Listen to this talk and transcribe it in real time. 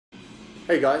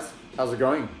Hey guys, how's it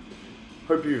going?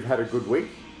 Hope you've had a good week.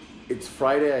 It's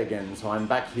Friday again, so I'm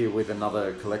back here with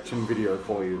another collection video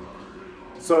for you.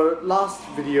 So last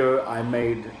video I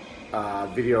made a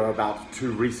video about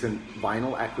two recent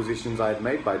vinyl acquisitions I had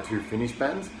made by two Finnish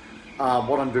bands.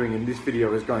 What I'm doing in this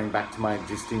video is going back to my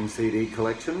existing CD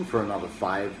collection for another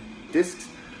 5 discs,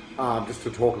 just to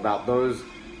talk about those,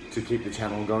 to keep the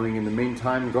channel going in the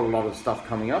meantime. Got a lot of stuff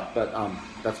coming up, but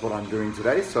that's what I'm doing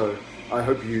today, so I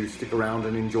hope you stick around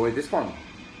and enjoy this one.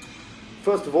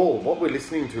 First of all, what we're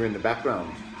listening to in the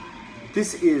background,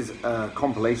 this is a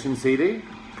compilation CD,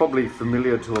 probably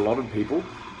familiar to a lot of people.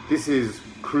 This is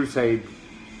Crusade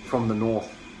from the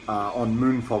North on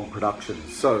Moonfog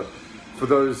Productions. So for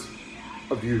those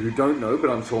of you who don't know, but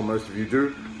I'm sure most of you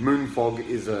do, Moonfog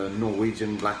is a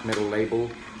Norwegian black metal label.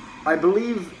 I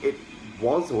believe it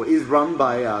was or is run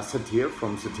by Satir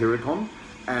from Satyricon,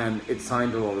 and it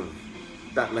signed a lot of,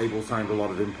 that label signed a lot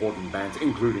of important bands,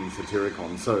 including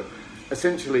Satyricon. So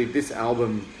essentially this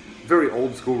album, very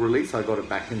old school release, I got it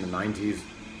back in the 90s,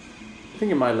 I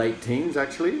think in my late teens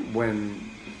actually, when,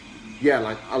 yeah,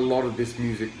 like a lot of this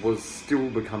music was still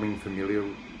becoming familiar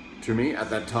to me at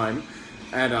that time.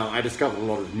 And I discovered a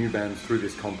lot of new bands through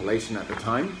this compilation at the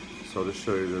time. So I'll just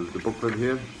show you the booklet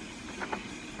here.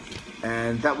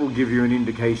 And that will give you an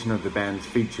indication of the bands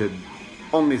featured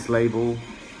on this label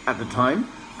at the time,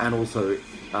 and also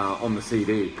on the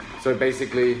CD. So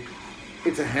basically,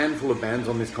 it's a handful of bands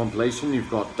on this compilation. You've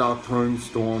got Dark Throne,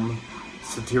 Storm,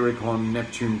 Satyricon,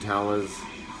 Neptune Towers,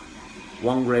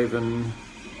 Wongraven,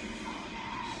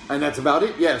 and that's about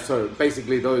it. Yeah, so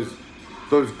basically those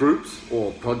groups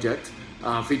or projects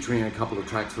featuring a couple of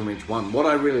tracks from each one. What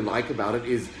I really like about it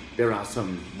is there are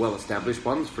some well-established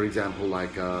ones, for example,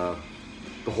 like The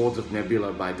Hordes of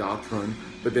Nebula by Dark Throne,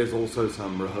 but there's also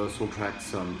some rehearsal tracks,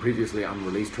 some previously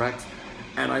unreleased tracks.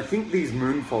 And I think these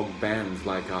Moonfog bands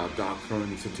like Dark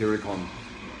Throne, Satyricon,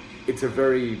 it's a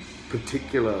very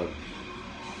particular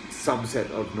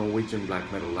subset of Norwegian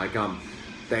black metal. Like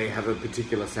they have a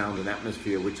particular sound and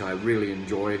atmosphere which I really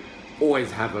enjoy,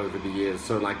 always have over the years.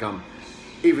 So like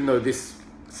even though this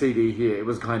CD here, it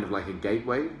was kind of like a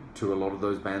gateway to a lot of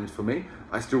those bands for me,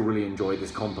 I still really enjoy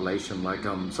this compilation. Like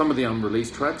some of the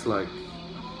unreleased tracks, like,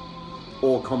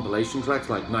 or compilation tracks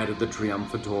like Night of the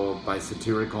Triumphator by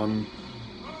Satyricon,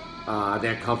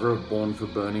 their cover of Born for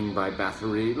Burning by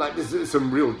Bathory, like there's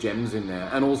some real gems in there.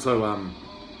 And also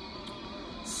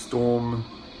Storm,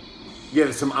 yeah,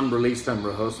 there's some unreleased and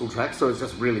rehearsal tracks, so it's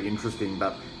just really interesting.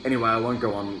 But anyway, I won't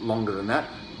go on longer than that.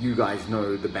 You guys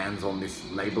know the bands on this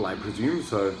label, I presume,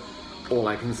 so all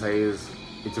I can say is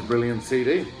it's a brilliant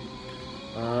CD.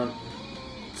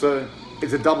 So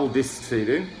it's a double disc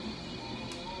CD.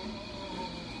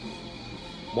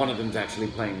 One of them's actually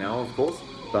playing now, of course,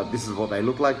 but this is what they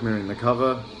look like, mirroring the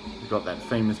cover. You've got that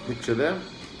famous picture there.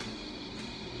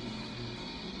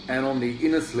 And on the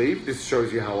inner sleeve, this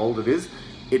shows you how old it is.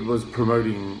 It was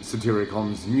promoting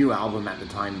Satyricon's new album at the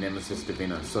time, Nemesis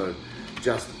Divina. So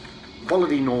just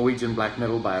quality Norwegian black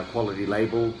metal by a quality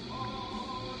label.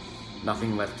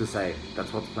 Nothing left to say.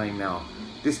 That's what's playing now.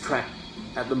 This track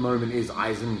at the moment is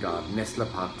Isengard,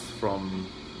 Neslepakt from,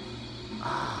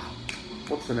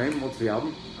 what's the name? What's the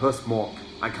album? Høstmørk.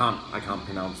 I can't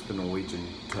pronounce the Norwegian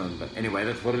term, but anyway,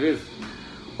 that's what it is.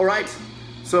 All right,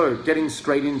 so getting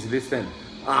straight into this then.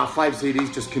 5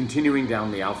 CDs, just continuing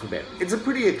down the alphabet. It's a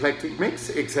pretty eclectic mix,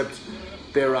 except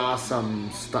there are some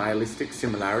stylistic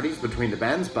similarities between the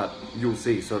bands, but you'll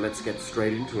see, so let's get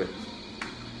straight into it.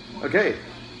 Okay,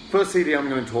 first CD I'm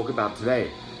going to talk about today.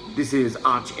 This is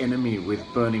Arch Enemy with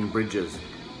Burning Bridges.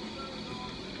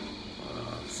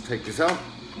 Let's take this out.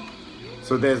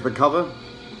 So there's the cover.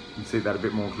 You can see that a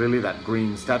bit more clearly, that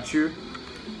green statue.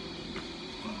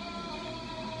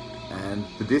 And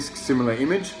the disc, similar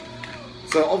image.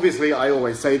 So obviously, I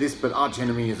always say this, but Arch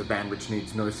Enemy is a band which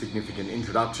needs no significant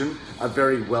introduction. A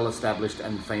very well-established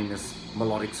and famous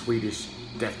melodic Swedish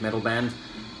death metal band,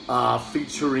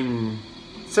 featuring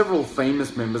several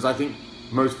famous members. I think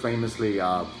most famously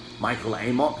Michael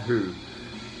Amott, who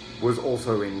was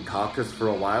also in Carcass for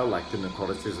a while, like the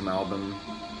Necroticism album.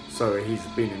 So he's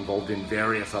been involved in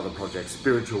various other projects,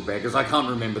 Spiritual Beggars, I can't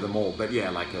remember them all, but yeah,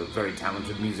 like a very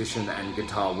talented musician and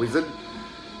guitar wizard.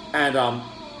 And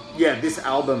yeah, this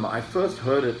album, I first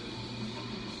heard it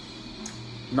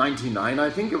 99, I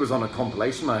think. It was on a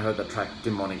compilation. I heard the track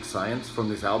Demonic Science from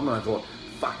this album, and I thought,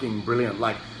 fucking brilliant.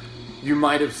 Like, you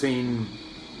might have seen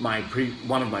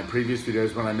one of my previous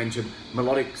videos when I mentioned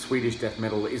melodic Swedish death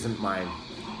metal isn't my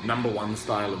 #1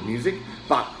 style of music,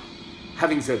 but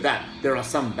having said that, there are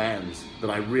some bands that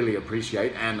I really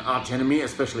appreciate, and Arch Enemy,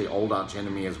 especially old Arch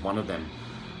Enemy, is one of them.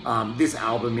 This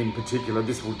album in particular,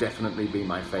 this will definitely be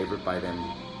my favorite by them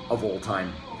of all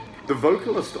time. The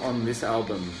vocalist on this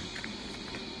album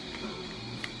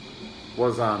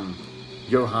was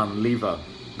Johan Lever,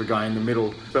 the guy in the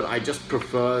middle, but I just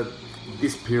prefer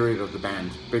this period of the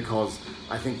band because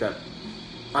I think that,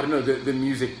 I don't know, the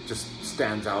music just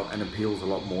stands out and appeals a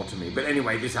lot more to me. But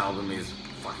anyway, this album is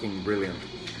fucking brilliant.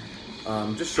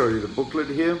 Just show you the booklet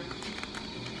here.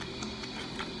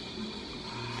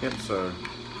 Yep, so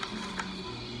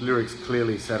lyrics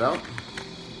clearly set out.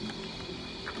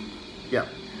 Yeah.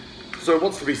 So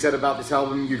what's to be said about this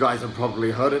album? You guys have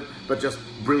probably heard it, but just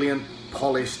brilliant,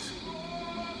 polished,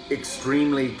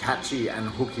 extremely catchy and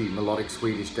hooky melodic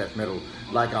Swedish death metal.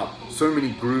 Like so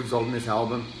many grooves on this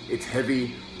album. It's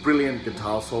heavy, brilliant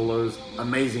guitar solos,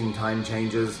 amazing time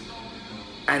changes,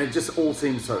 and it just all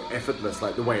seems so effortless,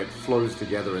 like the way it flows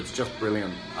together. It's just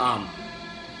brilliant.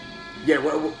 Yeah,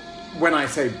 well, when I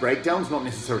say breakdowns, not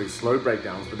necessarily slow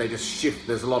breakdowns, but they just shift.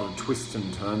 There's a lot of twists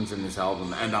and turns in this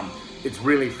album, and it's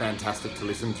really fantastic to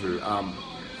listen to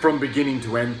from beginning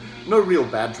to end. No real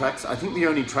bad tracks. I think the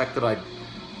only track that I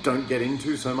don't get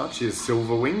into so much is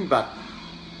Silverwing, but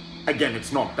again,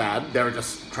 it's not bad. There are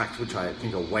just tracks which I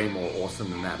think are way more awesome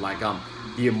than that. Like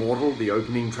The Immortal, the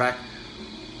opening track,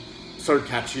 so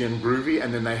catchy and groovy,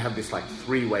 and then they have this like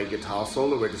three-way guitar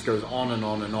solo where it just goes on and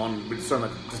on and on with so much,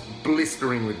 just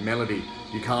blistering with melody.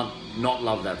 You can't not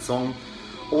love that song.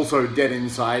 Also Dead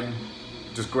Inside,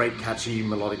 just great catchy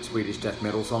melodic Swedish death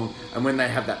metal song. And when they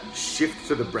have that shift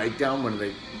to the breakdown, when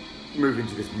they move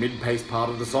into this mid-paced part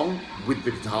of the song with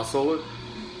the guitar solo,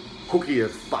 hooky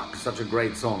as fuck, such a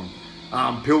great song.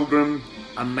 Pilgrim,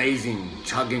 amazing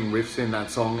chugging riffs in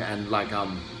that song, and like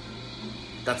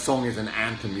that song is an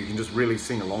anthem. You can just really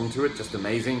sing along to it, just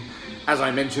amazing. As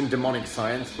I mentioned, Demonic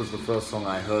Science was the first song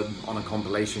I heard on a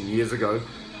compilation years ago.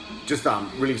 Just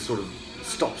really sort of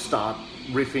stop-start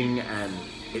riffing, and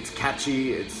it's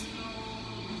catchy, it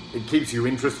keeps you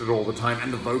interested all the time,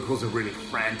 and the vocals are really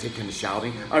frantic and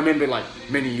shouting. I remember like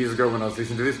many years ago when I was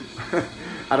listening to this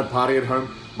at a party at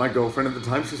home, my girlfriend at the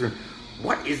time, she was going,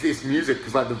 "What is this music?"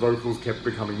 Because like the vocals kept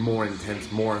becoming more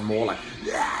intense, more and more like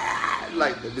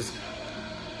this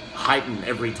heighten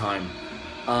every time.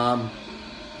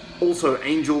 Also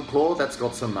Angel Claw, that's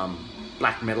got some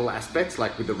black metal aspects,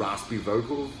 like with the raspy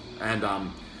vocals, and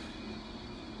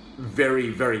very,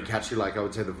 very catchy. Like I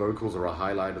would say the vocals are a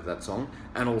highlight of that song.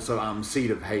 And also Seed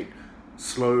of Hate,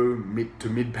 slow mid to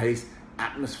mid-paced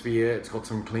atmosphere. It's got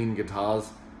some clean guitars,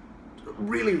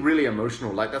 really, really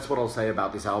emotional. Like that's what I'll say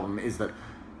about this album, is that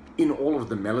in all of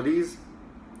the melodies,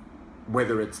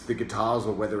 whether it's the guitars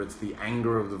or whether it's the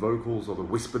anger of the vocals or the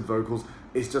whispered vocals,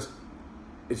 it's just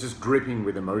dripping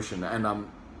with emotion. And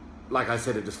like I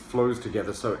said, it just flows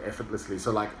together so effortlessly.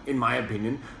 So like, in my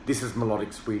opinion, this is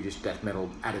melodic Swedish death metal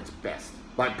at its best.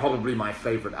 Like probably my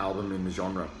favorite album in the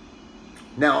genre.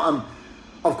 Now,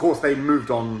 of course they moved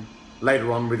on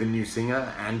later on with a new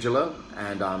singer, Angela,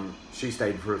 and she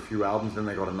stayed for a few albums, then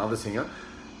they got another singer.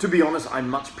 To be honest, I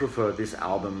much prefer this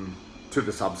album to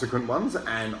the subsequent ones,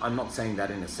 and I'm not saying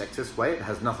that in a sexist way. It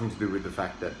has nothing to do with the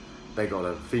fact that they got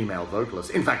a female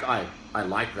vocalist. In fact, I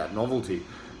like that novelty,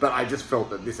 but I just felt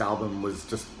that this album was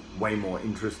just way more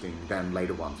interesting than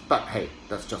later ones. But hey,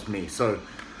 that's just me. So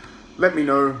let me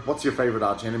know, what's your favorite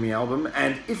Arch Enemy album?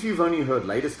 And if you've only heard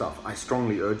later stuff, I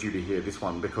strongly urge you to hear this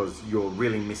one, because you're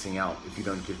really missing out if you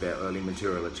don't give their early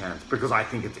material a chance, because I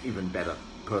think it's even better,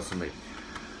 personally.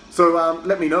 So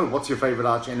let me know, what's your favorite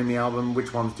Arch Enemy album?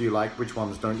 Which ones do you like? Which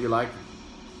ones don't you like?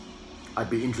 I'd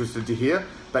be interested to hear.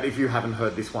 But if you haven't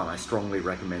heard this one, I strongly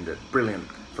recommend it. Brilliant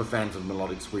for fans of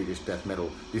melodic Swedish death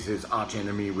metal. This is Arch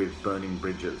Enemy with Burning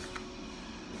Bridges.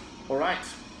 All right,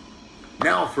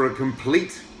 now for a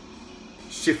complete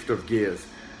shift of gears,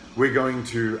 we're going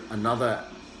to another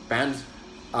band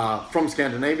from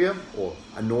Scandinavia, or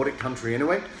a Nordic country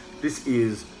anyway. This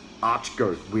is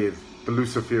ARCHGOAT with the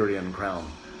Luciferian Crown.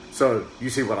 So you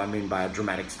see what I mean by a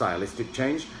dramatic stylistic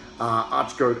change.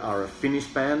 ARCHGOAT are a Finnish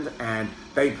band, and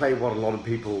they play what a lot of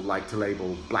people like to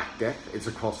label Black Death. It's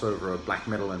a crossover of black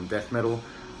metal and death metal.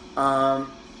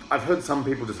 I've heard some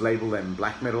people just label them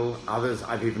black metal. Others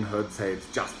I've even heard say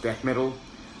it's just death metal.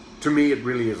 To me, it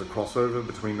really is a crossover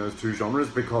between those two genres,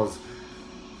 because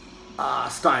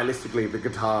stylistically, the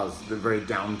guitars, they're very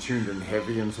down-tuned and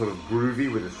heavy and sort of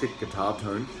groovy with a thick guitar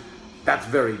tone. That's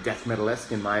very death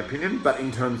metal-esque in my opinion, but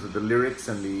in terms of the lyrics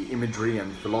and the imagery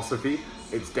and philosophy,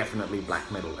 it's definitely black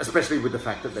metal, especially with the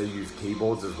fact that they use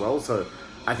keyboards as well. So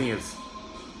I think it's,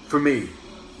 for me,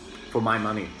 for my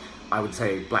money, I would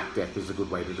say Black Death is a good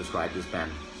way to describe this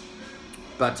band.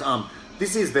 But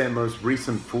This is their most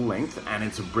recent full length, and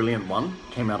it's a brilliant one.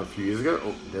 Came out a few years ago.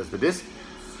 Oh, there's the disc.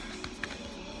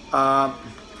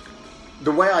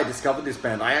 The way I discovered this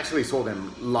band, I actually saw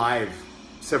them live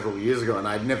several years ago, and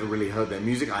I'd never really heard their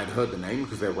music. I'd heard the name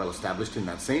because they're well established in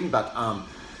that scene, but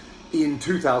in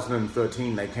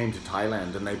 2013 they came to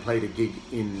Thailand and they played a gig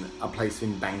in a place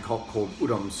in Bangkok called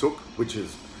Udom Suk, which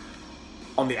is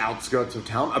on the outskirts of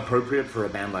town, appropriate for a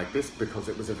band like this because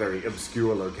it was a very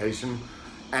obscure location.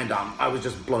 And I was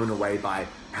just blown away by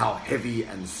how heavy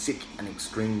and sick and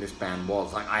extreme this band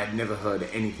was. Like, I had never heard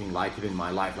anything like it in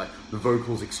my life. Like, the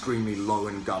vocals extremely low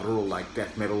and guttural, like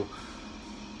death metal.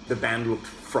 The band looked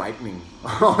frightening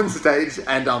on stage,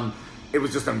 and it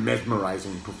was just a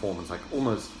mesmerizing performance, like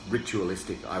almost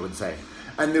ritualistic, I would say.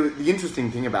 And the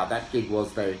interesting thing about that gig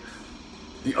was the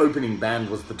opening band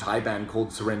was the Thai band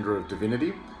called Surrender of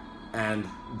Divinity. And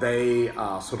they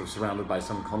are sort of surrounded by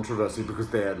some controversy because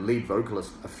their lead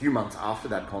vocalist, a few months after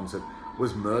that concert,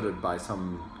 was murdered by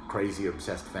some crazy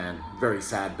obsessed fan. Very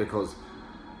sad because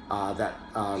that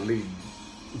lead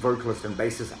vocalist and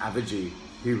bassist Avicii,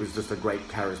 he was just a great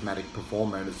charismatic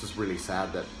performer, and it's just really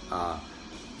sad that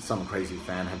some crazy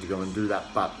fan had to go and do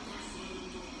that. But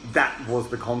that was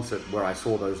the concert where I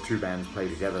saw those two bands play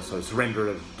together, so Surrender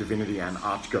of Divinity and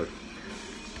ARCHGOAT.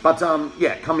 But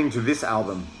yeah, coming to this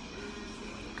album,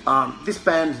 this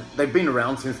band, they've been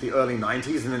around since the early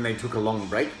 90s, and then they took a long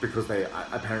break because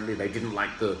apparently they didn't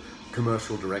like the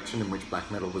commercial direction in which black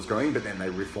metal was going, but then they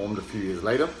reformed a few years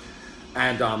later.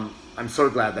 And I'm so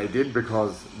glad they did,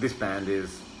 because this band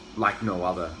is like no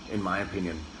other, in my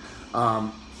opinion.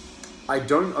 I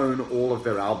don't own all of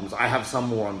their albums. I have some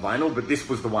more on vinyl, but this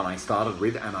was the one I started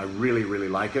with, and I really, really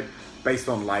like it. Based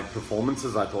on live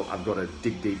performances, I thought I've got to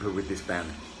dig deeper with this band.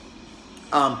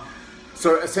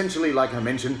 So essentially, like I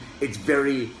mentioned, it's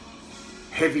very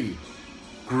heavy,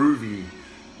 groovy,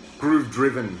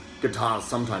 groove-driven guitars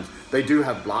sometimes. They do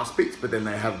have blast beats, but then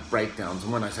they have breakdowns.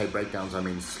 And when I say breakdowns, I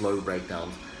mean slow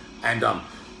breakdowns. And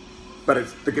but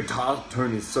the guitar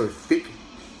tone is so thick,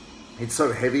 it's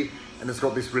so heavy, and it's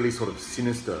got this really sort of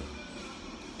sinister,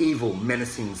 evil,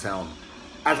 menacing sound.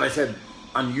 As I said,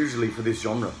 unusually for this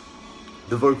genre,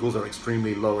 the vocals are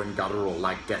extremely low and guttural,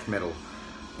 like death metal.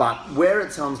 But where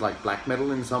it sounds like black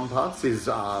metal in some parts is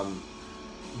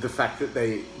the fact that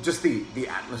the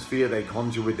atmosphere they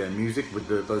conjure with their music, with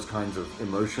those kinds of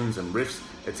emotions and riffs,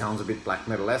 it sounds a bit black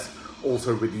metal-esque.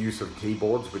 Also with the use of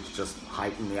keyboards, which just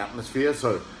heighten the atmosphere.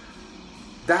 So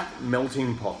that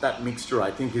melting pot, that mixture, I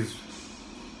think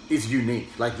is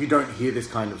unique. Like, you don't hear this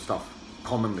kind of stuff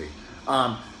commonly.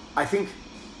 I think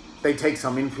they take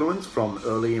some influence from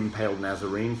early Impaled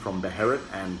Nazarene from Beherit,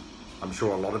 and I'm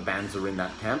sure a lot of bands are in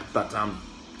that camp, but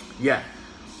yeah,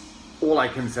 all I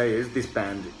can say is this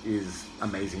band is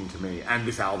amazing to me, and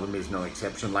this album is no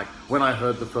exception. Like, when I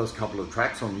heard the first couple of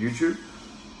tracks on YouTube,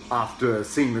 after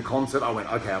seeing the concert, I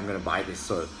went, okay, I'm gonna buy this.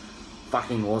 So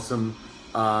fucking awesome.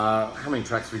 How many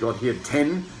tracks we got here?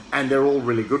 10, and they're all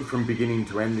really good from beginning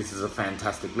to end. This is a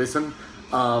fantastic listen.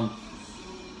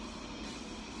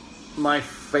 My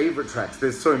favorite tracks,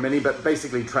 there's so many, but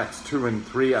basically tracks 2 and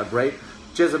 3 are great.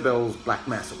 Jezebel's Black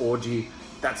Mass Orgy,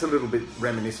 that's a little bit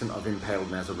reminiscent of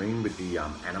Impaled Nazarene with the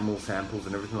animal samples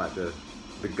and everything, like the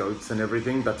goats and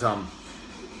everything, but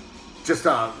just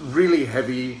really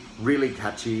heavy, really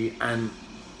catchy. And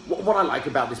what I like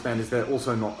about this band is they're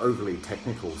also not overly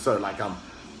technical. So like,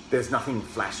 there's nothing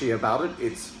flashy about it.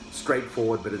 It's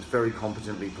straightforward, but it's very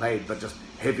competently played, but just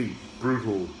heavy,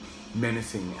 brutal,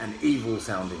 menacing, and evil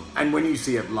sounding. And when you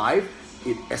see it live,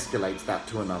 it escalates that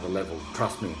to another level,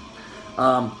 trust me.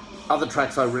 Other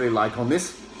tracks I really like on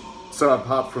this, so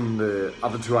apart from the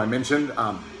other two I mentioned,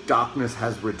 Darkness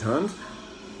Has Returned.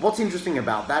 What's interesting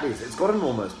about that is it's got an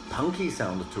almost punky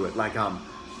sound to it, like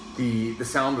the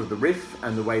sound of the riff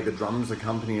and the way the drums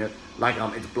accompany it, like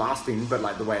it's blasting, but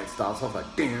like the way it starts off, like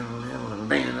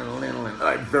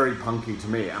very punky to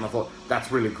me. And I thought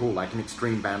that's really cool. Like, an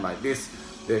extreme band like this,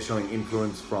 they're showing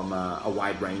influence from a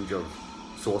wide range of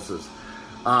sources.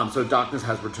 So Darkness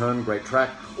Has Returned, great track.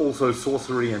 Also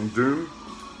Sorcery and Doom,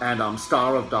 and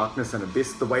Star of Darkness and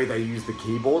Abyss. The way they use the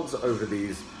keyboards over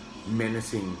these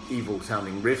menacing, evil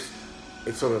sounding riffs,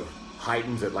 it sort of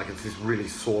heightens it. Like, it's this really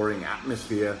soaring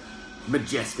atmosphere,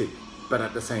 majestic, but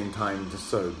at the same time just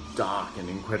so dark and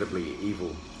incredibly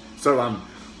evil. So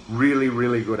really,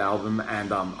 really good album,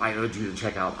 and I urge you to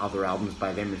check out other albums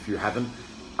by them if you haven't.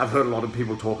 I've heard a lot of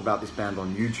people talk about this band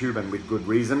on YouTube, and with good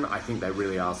reason. I think they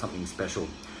really are something special.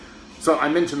 So I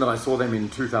mentioned that I saw them in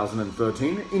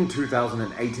 2013. In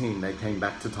 2018, they came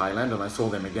back to Thailand, and I saw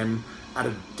them again at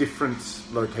a different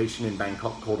location in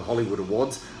Bangkok called Hollywood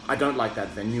Awards. I don't like that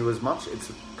venue as much.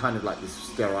 It's kind of like this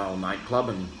sterile nightclub,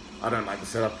 and I don't like the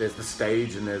setup. There's the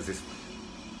stage, and there's this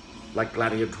like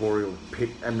gladiatorial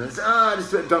pit, and there's, I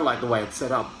just don't like the way it's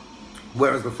set up.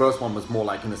 Whereas the first one was more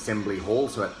like an assembly hall,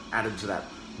 so it added to that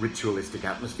ritualistic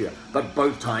atmosphere. But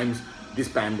both times, this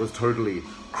band was totally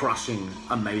crushing,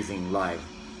 amazing live.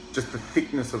 Just the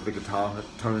thickness of the guitar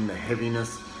tone, the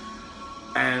heaviness,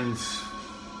 and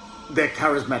they're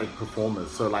charismatic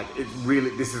performers. So like,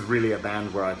 this is really a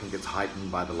band where I think it's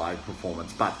heightened by the live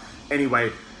performance. But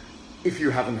anyway, if you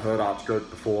haven't heard ARCHGOAT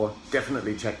before,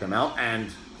 definitely check them out. And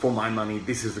for my money,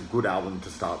 this is a good album to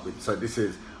start with. So this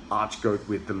is ARCHGOAT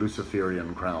with the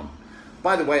Luciferian Crown.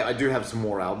 By the way, I do have some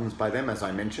more albums by them, as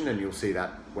I mentioned, and you'll see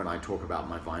that when I talk about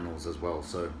my vinyls as well.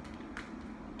 So,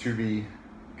 to be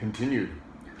continued.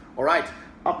 All right,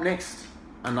 up next,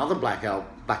 another black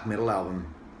metal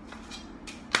album.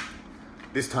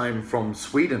 This time from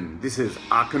Sweden. This is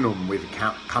ARCKANUM with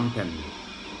Kampen.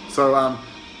 So,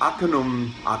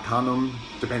 ARCKANUM,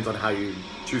 depends on how you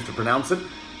choose to pronounce it.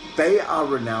 They are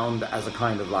renowned as a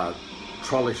kind of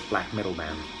trollish black metal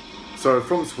band. So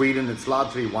from Sweden, it's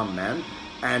largely one man,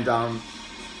 and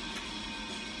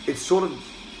it's sort of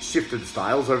shifted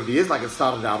styles over the years. Like, it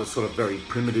started out as sort of very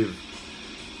primitive,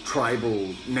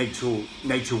 tribal,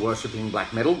 nature worshipping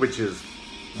black metal, which is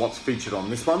what's featured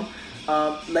on this one.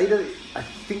 Later, I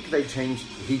think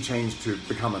he changed to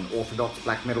become an orthodox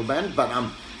black metal band, but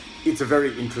it's a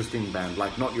very interesting band,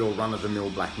 like not your run-of-the-mill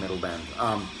black metal band.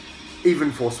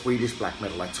 Even for Swedish black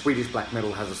metal, like Swedish black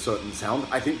metal has a certain sound.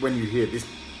 I think when you hear this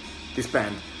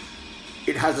band,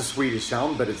 it has a Swedish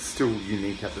sound, but it's still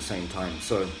unique at the same time.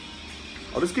 So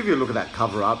I'll just give you a look at that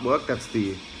cover artwork. That's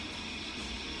the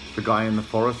guy in the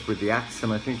forest with the axe,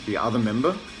 and I think the other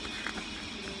member.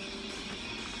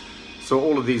 So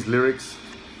all of these lyrics,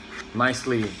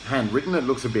 nicely handwritten. It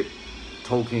looks a bit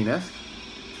Tolkien-esque.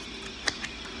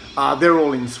 They're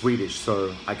all in Swedish,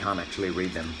 so I can't actually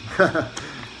read them.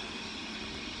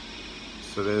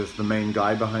 So there's the main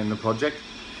guy behind the project.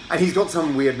 And he's got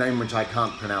some weird name which I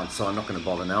can't pronounce, so I'm not going to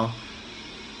bother now.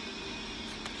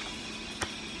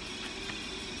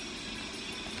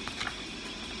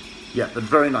 Yeah, but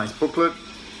very nice booklet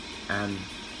and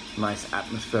nice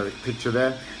atmospheric picture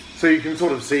there. So you can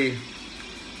sort of see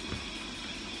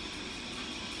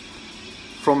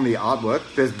from the artwork,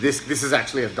 there's this is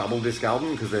actually a double disc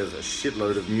album because there's a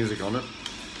shitload of music on it.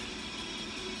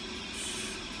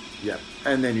 Yeah,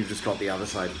 and then you've just got the other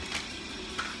side.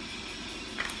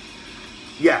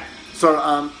 Yeah, so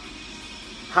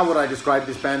how would I describe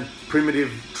this band?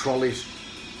 Primitive, trollish,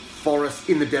 forest,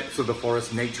 in the depths of the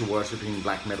forest, nature worshipping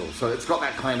black metal. So it's got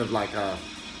that kind of like a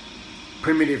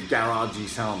primitive garagey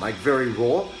sound, like very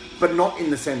raw, but not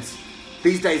in the sense,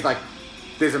 these days, like,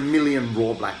 there's a million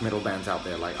raw black metal bands out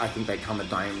there. Like, I think they come a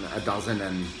dozen,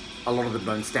 and a lot of them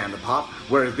don't stand apart,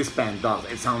 whereas this band does.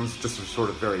 It sounds just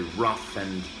sort of very rough,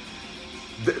 and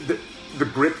the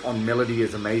grip on melody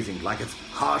is amazing. Like, it's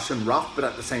harsh and rough, but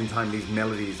at the same time, these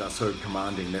melodies are so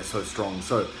commanding, they're so strong.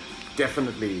 So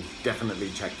definitely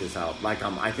check this out. Like,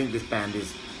 I think this band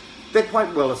they're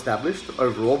quite well established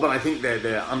overall, but I think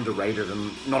they're underrated,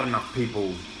 and not enough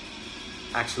people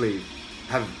actually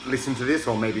have listened to this,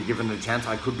 or maybe given it a chance.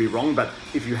 I could be wrong, but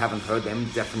if you haven't heard them,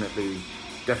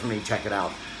 definitely check it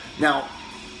out. Now,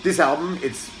 this album,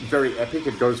 it's very epic.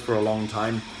 It goes for a long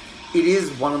time. It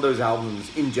is one of those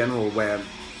albums in general where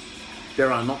there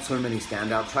are not so many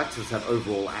standout tracks. It's that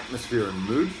overall atmosphere and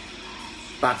mood,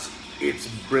 but it's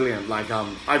brilliant. Like,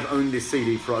 I've owned this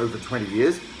CD for over 20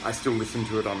 years. I still listen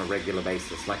to it on a regular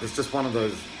basis. Like, it's just one of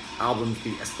those albums,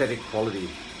 the aesthetic quality.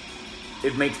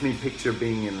 It makes me picture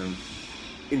being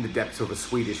in the depths of a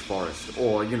Swedish forest,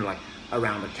 or, you know, like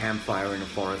around a campfire in a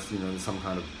forest, you know, some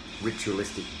kind of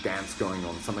ritualistic dance going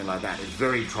on, something like that. It's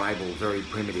very tribal, very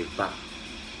primitive, but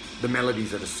the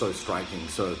melodies are just so striking.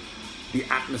 So the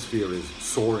atmosphere is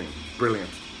soaring, brilliant.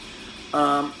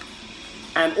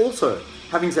 And also,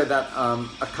 having said that,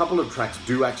 a couple of tracks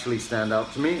do actually stand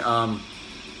out to me.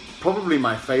 Probably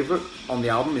my favorite on the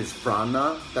album is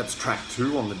Frana. That's track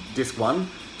 2 on the disc 1.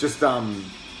 Just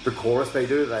the chorus they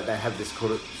do, they have this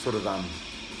sort of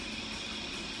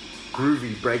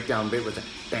groovy breakdown bit with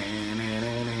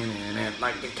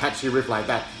like a catchy riff like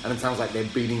that, and it sounds like they're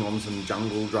beating on some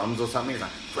jungle drums or something. It's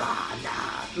like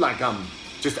Frana, like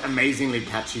just amazingly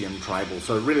catchy and tribal.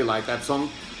 So I really like that song.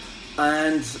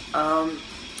 And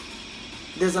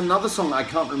there's another song I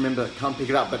can't remember, can't pick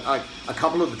it up, but a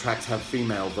couple of the tracks have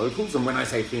female vocals. And when I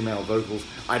say female vocals,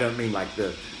 I don't mean like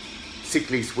the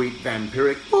sickly sweet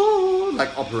vampiric, oh,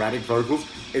 like operatic vocals.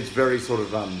 It's very sort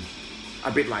of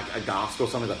a bit like aghast or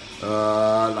something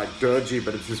like dirgy,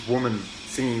 but it's this woman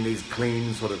singing these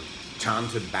clean sort of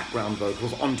chanted background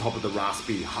vocals on top of the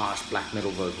raspy, harsh black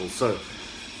metal vocals. So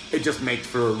it just makes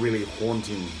for a really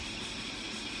haunting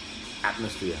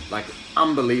atmosphere, like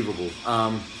unbelievable.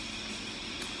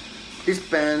 This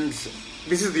band,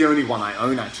 this is the only one I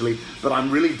own actually, but I'm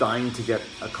really dying to get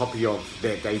a copy of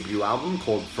their debut album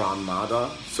called Fran Mada.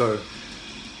 So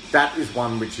that is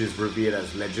one which is revered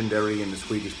as legendary in the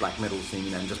Swedish black metal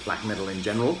scene and just black metal in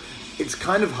general. It's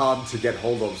kind of hard to get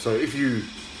hold of, so if you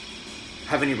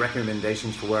have any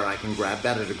recommendations for where I can grab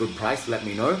that at a good price, let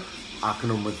me know.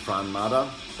 ARCKANUM with Fran Mada,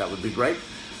 that would be great.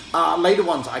 Later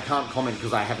ones I can't comment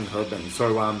because I haven't heard them,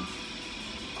 so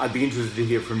I'd be interested to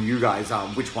hear from you guys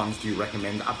which ones do you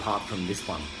recommend apart from this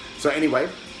one. So anyway,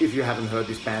 if you haven't heard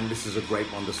this band, this is a great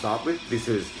one to start with. This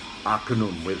is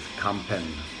ARCKANUM with Kampen.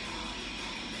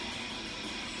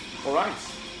 Alright,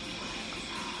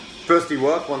 Thirsty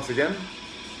Work once again.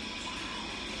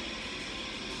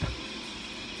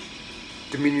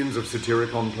 Dominions of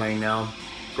Satyricon playing now,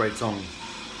 great song.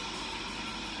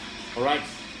 Alright,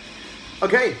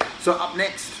 okay, so up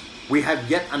next we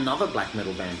have yet another black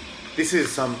metal band. This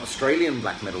is some Australian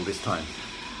black metal this time.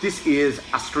 This is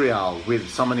ASTRIAAL with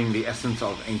Summoning the Essence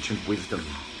of Ancient Wisdom.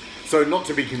 So not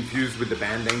to be confused with the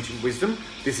band Ancient Wisdom,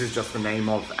 this is just the name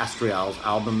of ASTRIAAL's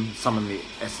album,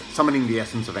 Summoning the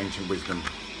Essence of Ancient Wisdom.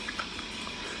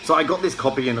 So I got this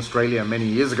copy in Australia many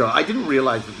years ago. I didn't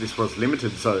realize that this was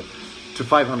limited, so to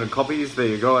 500 copies, there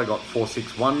you go, I got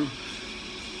 461.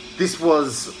 This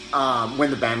was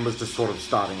when the band was just sort of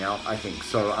starting out, I think.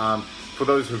 So for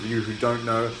those of you who don't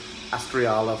know,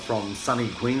 ASTRIAAL are from sunny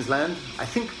Queensland, I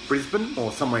think Brisbane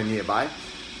or somewhere nearby,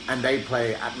 and they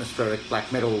play atmospheric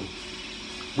black metal,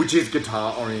 which is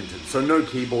guitar oriented, so no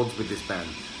keyboards with this band.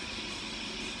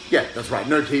 Yeah, that's right,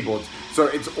 no keyboards. So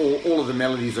it's all of the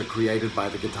melodies are created by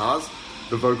the guitars.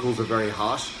 The vocals are very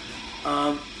harsh.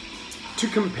 To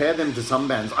compare them to some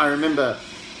bands, I remember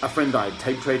a friend I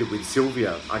tape traded with,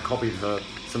 Sylvia. I copied her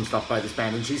some stuff by this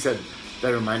band, and she said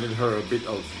they reminded her a bit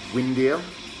of Windear,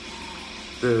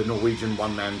 the Norwegian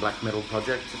one-man black metal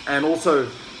project. And also,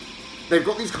 they've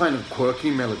got these kind of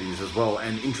quirky melodies as well,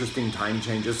 and interesting time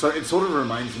changes. So it sort of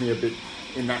reminds me a bit,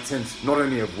 in that sense, not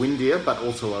only of Windear, but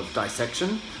also of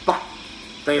Dissection. But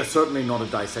they are certainly not a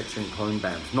Dissection clone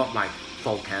band, not like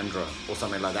Volcandra or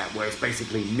something like that, where it's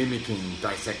basically mimicking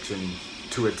Dissection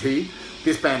to a T.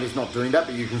 This band is not doing that,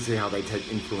 but you can see how they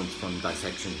take influence from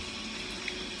Dissection.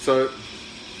 So,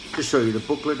 to show you the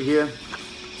booklet here.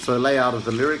 So layout of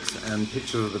the lyrics and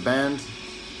pictures of the band,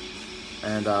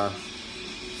 and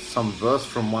some verse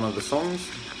from one of the songs.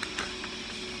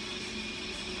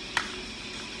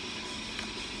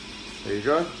 There you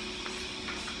go.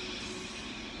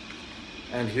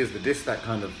 And here's the disc, that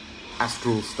kind of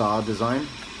astral star design.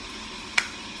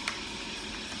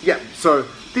 Yeah, so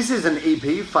this is an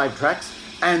EP, 5 tracks,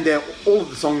 and all of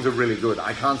the songs are really good.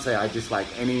 I can't say I dislike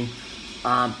any.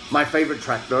 My favorite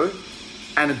track though,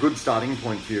 and a good starting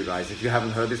point for you guys, if you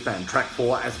haven't heard this band, track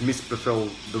 4, As Mist Befell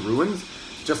the Ruins.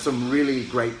 Just some really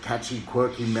great, catchy,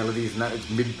 quirky melodies, and that it's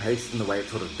mid-paced in the way it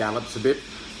sort of gallops a bit.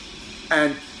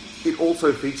 And it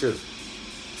also features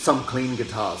some clean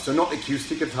guitars. So not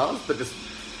acoustic guitars, but just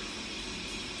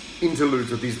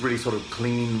interludes of these really sort of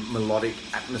clean, melodic,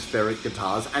 atmospheric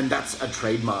guitars. And that's a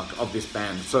trademark of this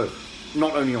band. So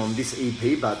not only on this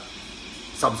EP, but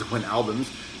subsequent albums,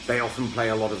 they often play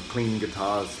a lot of clean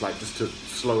guitars, like just to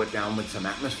slow it down with some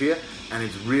atmosphere. And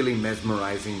it's really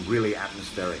mesmerizing, really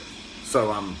atmospheric.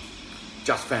 So,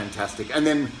 just fantastic. And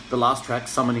then the last track,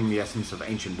 Summoning the Essence of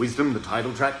Ancient Wisdom, the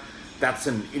title track, that's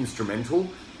an instrumental,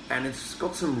 and it's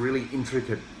got some really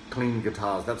intricate, clean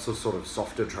guitars. That's a sort of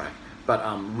softer track, but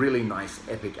really nice,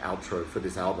 epic outro for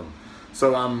this album.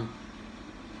 So,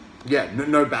 yeah,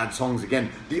 no bad songs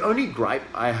again. The only gripe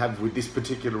I have with this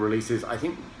particular release is I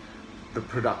think the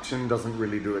production doesn't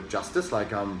really do it justice.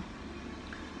 Like,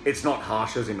 it's not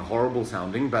harsh as in horrible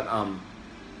sounding, but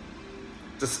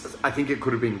just, I think it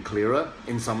could have been clearer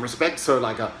in some respects. So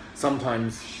like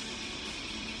sometimes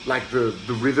like the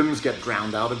rhythms get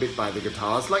drowned out a bit by the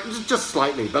guitars, like just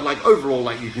slightly, but like overall,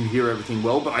 like you can hear everything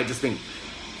well. But I just think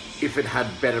if it had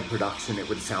better production, it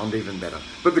would sound even better.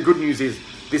 But the good news is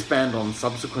this band on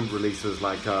subsequent releases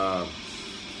like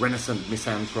Renaissant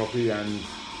Misanthropy and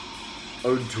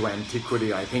Ode to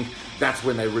Antiquity, I think that's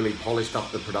when they really polished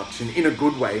up the production in a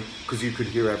good way, because you could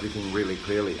hear everything really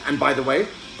clearly. And by the way,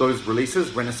 those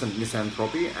releases, Renaissant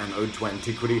Misanthropy and Ode to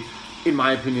Antiquity, in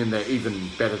my opinion, they're even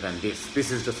better than this.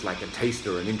 This is just like a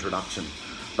taster, an introduction.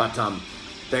 But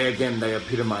they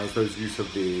epitomize those use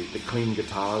of the clean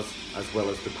guitars as well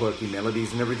as the quirky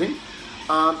melodies and everything.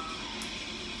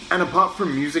 And apart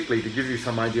from musically, to give you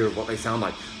some idea of what they sound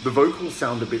like, the vocals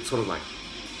sound a bit sort of like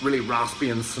really raspy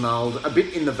and snarled, a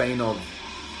bit in the vein of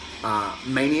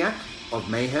Maniac, of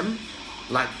Mayhem,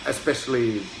 like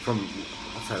especially from,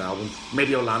 what's that album?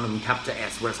 Mediolanum Capta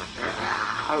S, where it's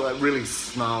like really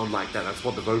snarled like that. That's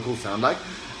what the vocals sound like.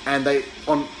 And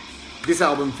this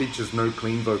album features no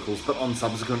clean vocals, but on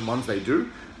subsequent ones they do.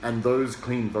 And those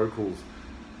clean vocals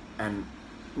and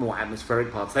more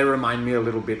atmospheric parts, they remind me a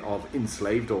little bit of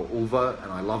Enslaved or Ulva,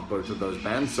 and I love both of those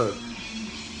bands, so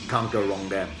can't go wrong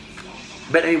there.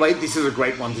 But anyway, this is a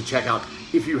great one to check out.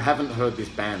 If you haven't heard this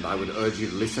band, I would urge you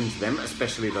to listen to them,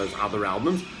 especially those other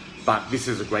albums, but this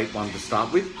is a great one to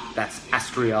start with. That's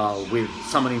ASTRIAAL with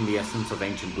Summoning the Essence of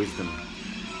Ancient Wisdom.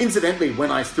 Incidentally,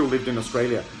 when I still lived in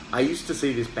Australia, I used to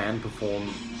see this band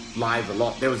perform live a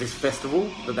lot. There was this festival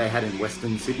that they had in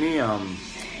Western Sydney,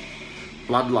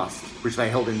 Bloodlust, which they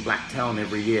held in Blacktown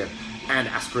every year, and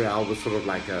ASTRIAAL was sort of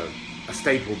like a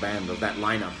staple band of that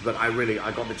lineup. But I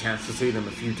got the chance to see them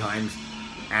a few times,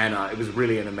 and it was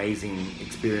really an amazing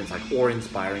experience, like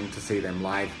awe-inspiring to see them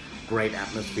live. Great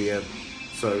atmosphere,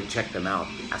 so check them out,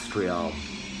 ASTRIAAL.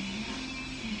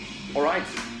 Alright,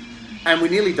 and we're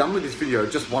nearly done with this video,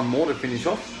 just one more to finish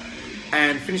off,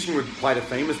 and finishing with quite a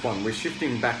famous one. We're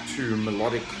shifting back to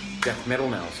melodic death metal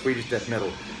now, Swedish death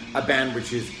metal. A band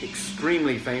which is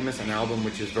extremely famous, an album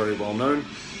which is very well known.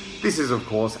 This is, of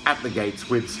course, At the Gates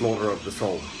with Slaughter of the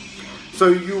Soul. So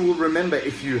you will remember,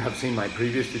 if you have seen my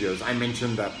previous videos, I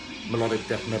mentioned that melodic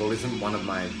death metal isn't one of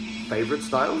my favorite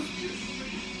styles.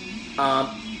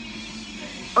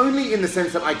 Only in the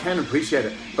sense that I can appreciate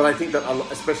it, but I think that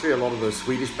especially a lot of those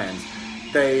Swedish bands,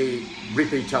 they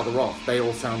rip each other off. They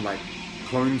all sound like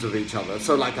clones of each other.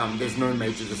 So like there's no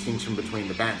major distinction between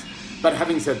the bands. But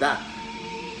having said that,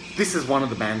 this is one of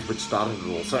the bands which started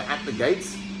it all. So At the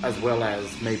Gates, as well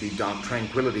as maybe Dark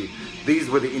Tranquillity, these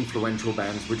were the influential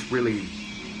bands which really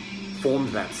formed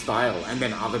that style. And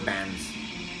then other bands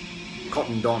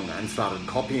cottoned on and started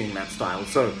copying that style.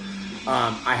 So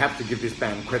I have to give this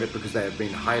band credit because they have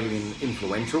been highly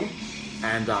influential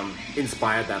and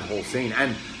inspired that whole scene.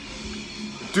 And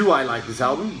do I like this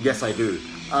album? Yes, I do.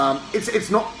 It's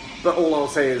not, but all I'll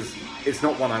say is it's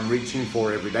not one I'm reaching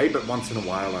for every day, but once in a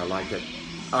while I like it.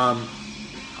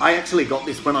 I actually got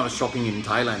this when I was shopping in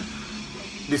Thailand.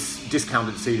 This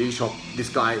discounted CD shop,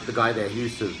 the guy there, he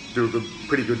used to do a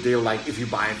pretty good deal. Like if you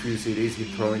buy a few CDs,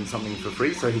 he'd throw in something for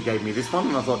free. So he gave me this one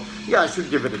and I thought, yeah, I should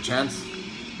give it a chance.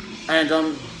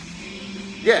 And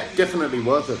yeah, definitely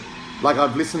worth it. Like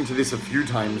I've listened to this a few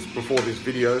times before this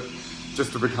video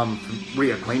just to become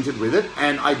reacquainted with it.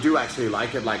 And I do actually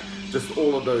like it, like just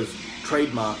all of those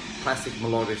trademark classic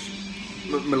melodic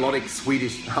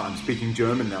Swedish, I'm speaking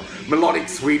German now, melodic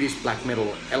Swedish black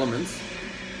metal elements,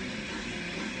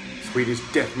 Swedish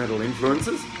death metal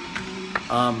influences,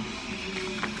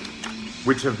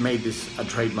 which have made this a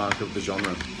trademark of the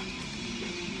genre.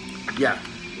 Yeah,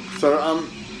 so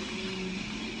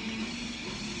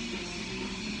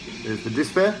there's the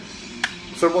despair.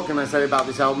 So what can I say about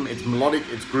this album? It's melodic,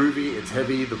 it's groovy, it's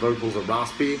heavy, the vocals are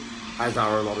raspy, as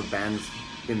are a lot of bands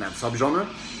in that subgenre.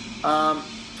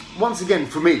 Once again,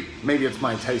 for me, maybe it's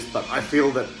my taste, but I feel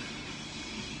that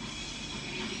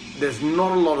there's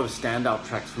not a lot of standout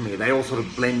tracks for me. They all sort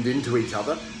of blend into each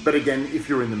other. But again, if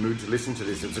you're in the mood to listen to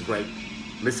this, it's a great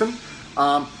listen.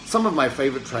 Some of my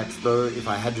favorite tracks, though, if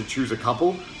I had to choose a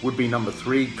couple, would be number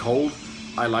 3, Cold.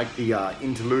 I like the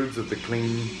interludes of the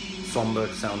clean, somber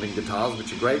sounding guitars,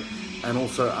 which are great. And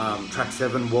also track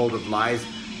 7, World of Lies,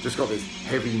 just got this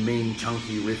heavy, mean,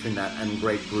 chunky riff in that and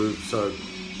great groove. So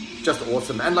just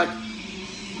awesome. And like,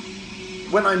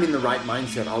 when I'm in the right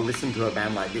mindset, I'll listen to a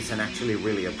band like this and actually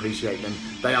really appreciate them.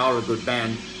 They are a good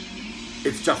band.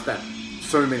 It's just that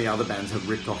so many other bands have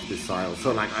ripped off this style.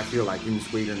 So like, I feel like in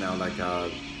Sweden now, like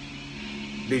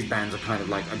these bands are kind of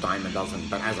like a dime a dozen.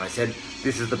 But as I said,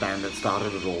 this is the band that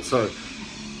started it all. So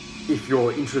if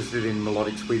you're interested in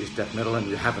melodic Swedish death metal and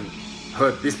you haven't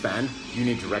heard this band, you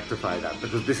need to rectify that,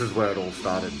 because this is where it all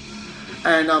started.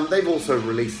 And they've also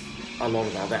released a lot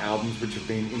of other albums which have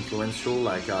been influential,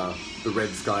 like The Red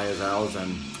Sky Is Ours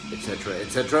and etc,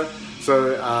 etc.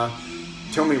 So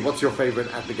tell me, what's your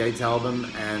favorite At the Gates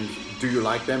album, and do you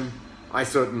like them? I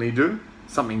certainly do.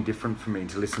 Something different for me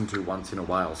to listen to once in a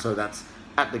while. So that's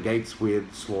At the Gates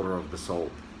with Slaughter of the Soul.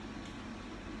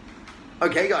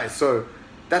 Okay guys, so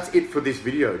that's it for this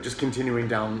video. Just continuing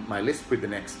down my list with the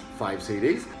next 5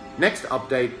 CDs. Next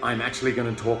update, I'm actually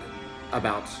going to talk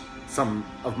about some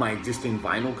of my existing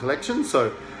vinyl collection.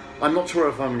 So I'm not sure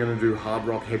if I'm going to do hard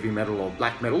rock, heavy metal, or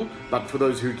black metal, but for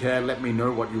those who care, let me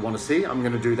know what you want to see. I'm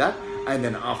going to do that, and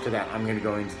then after that, I'm going to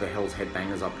go into the Hell's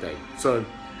Headbangers update. So,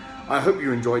 I hope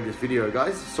you enjoyed this video,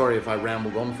 guys. Sorry if I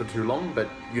rambled on for too long, but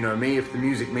you know me, if the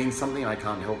music means something, I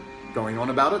can't help going on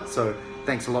about it, so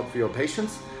thanks a lot for your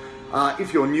patience.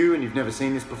 If you're new and you've never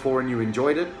seen this before and you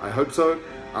enjoyed it, I hope so.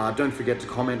 Don't forget to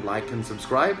comment, like, and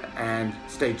subscribe, and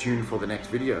stay tuned for the next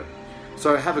video.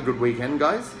 So have a good weekend,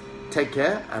 guys. Take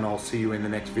care, and I'll see you in the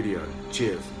next video.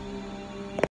 Cheers.